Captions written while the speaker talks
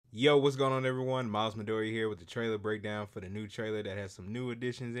Yo, what's going on everyone? Miles Midoriya here with the trailer breakdown for the new trailer that has some new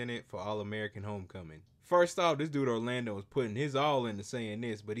additions in it for All-American Homecoming. First off, this dude Orlando is putting his all into saying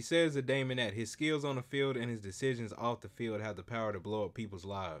this, but he says to Damon that his skills on the field and his decisions off the field have the power to blow up people's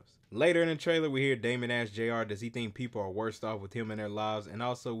lives. Later in the trailer, we hear Damon ask JR does he think people are worse off with him in their lives, and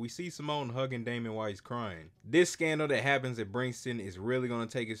also we see Simone hugging Damon while he's crying. This scandal that happens at Brinkston is really going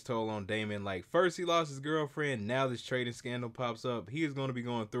to take its toll on Damon. Like, first he lost his girlfriend, now this trading scandal pops up. He is going to be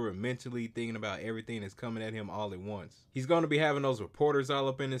going through it mentally, thinking about everything that's coming at him all at once. He's going to be having those reporters all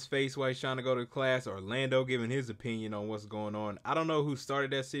up in his face while he's trying to go to class, Orlando giving his opinion on what's going on. I don't know who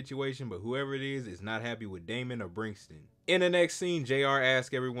started that situation, but whoever it is not happy with Damon or Brinkston. In the next scene, JR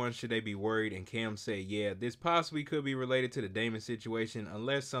asks everyone should they be worried, and Cam said yeah, this possibly could be related to the Damon situation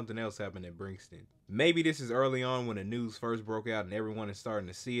unless something else happened at Brinkston. Maybe this is early on when the news first broke out and everyone is starting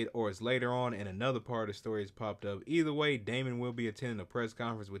to see it, or it's later on and another part of the story has popped up. Either way, Damon will be attending a press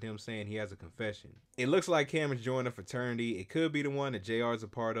conference with him saying he has a confession. It looks like Cam is joining a fraternity. It could be the one that JR is a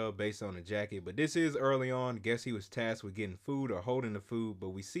part of based on the jacket, but this is early on. Guess he was tasked with getting food or holding the food,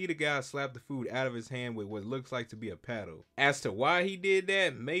 but we see the guy slap the food out of his hand with what looks like to be a paddle. As to why he did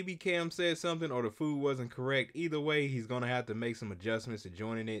that, maybe Cam said something or the food wasn't correct. Either way, he's going to have to make some adjustments to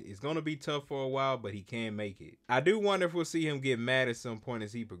joining it. It's going to be tough for a while, but he can make it. I do wonder if we'll see him get mad at some point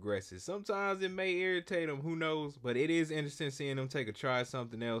as he progresses. Sometimes it may irritate him, who knows, but it is interesting seeing him take a try at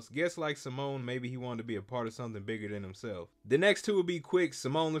something else. Guess like Simone, maybe he wanted to be a part of something bigger than himself. The next two will be quick.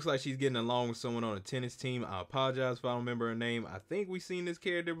 Simone looks like she's getting along with someone on a tennis team. I apologize if I don't remember her name. I think we've seen this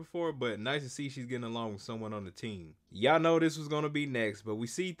character before, but nice to see she's getting along with someone on the team. Y'all know this was going to be next, but we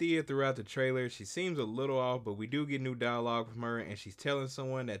see Thea throughout the trailer. She seems a little off, but we do get new dialogue from her, and she's telling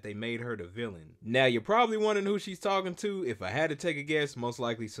someone that they made her the villain. Now, you're probably wondering who she's talking to. If I had to take a guess, most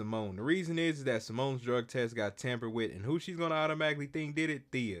likely Simone. The reason is that Simone's drug test got tampered with, and who she's going to automatically think did it?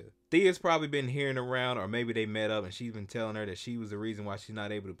 Thea. Thea's probably been hearing around, or maybe they met up and she's been telling her that she was the reason why she's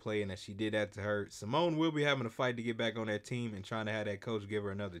not able to play and that she did that to her. Simone will be having a fight to get back on that team and trying to have that coach give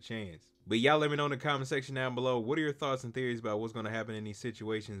her another chance. But y'all let me know in the comment section down below, what are your thoughts and theories about what's going to happen in these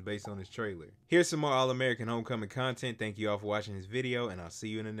situations based on this trailer? Here's some more All-American Homecoming content. Thank you all for watching this video, and I'll see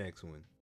you in the next one.